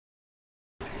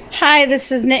Hi,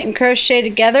 this is Knit and Crochet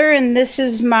Together, and this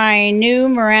is my new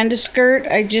Miranda skirt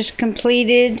I just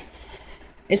completed.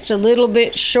 It's a little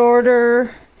bit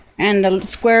shorter and the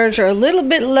squares are a little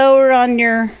bit lower on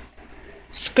your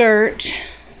skirt,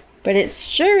 but it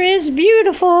sure is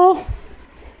beautiful.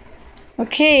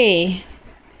 Okay,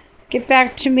 get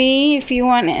back to me if you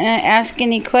want to ask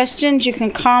any questions. You can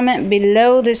comment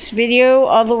below this video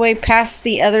all the way past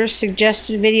the other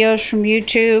suggested videos from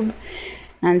YouTube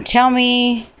and tell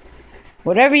me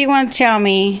whatever you want to tell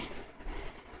me,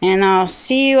 and I'll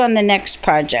see you on the next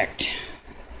project.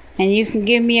 And you can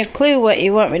give me a clue what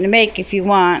you want me to make if you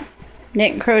want.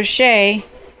 Knit and crochet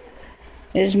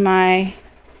is my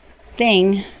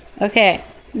thing. Okay,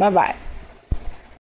 bye-bye.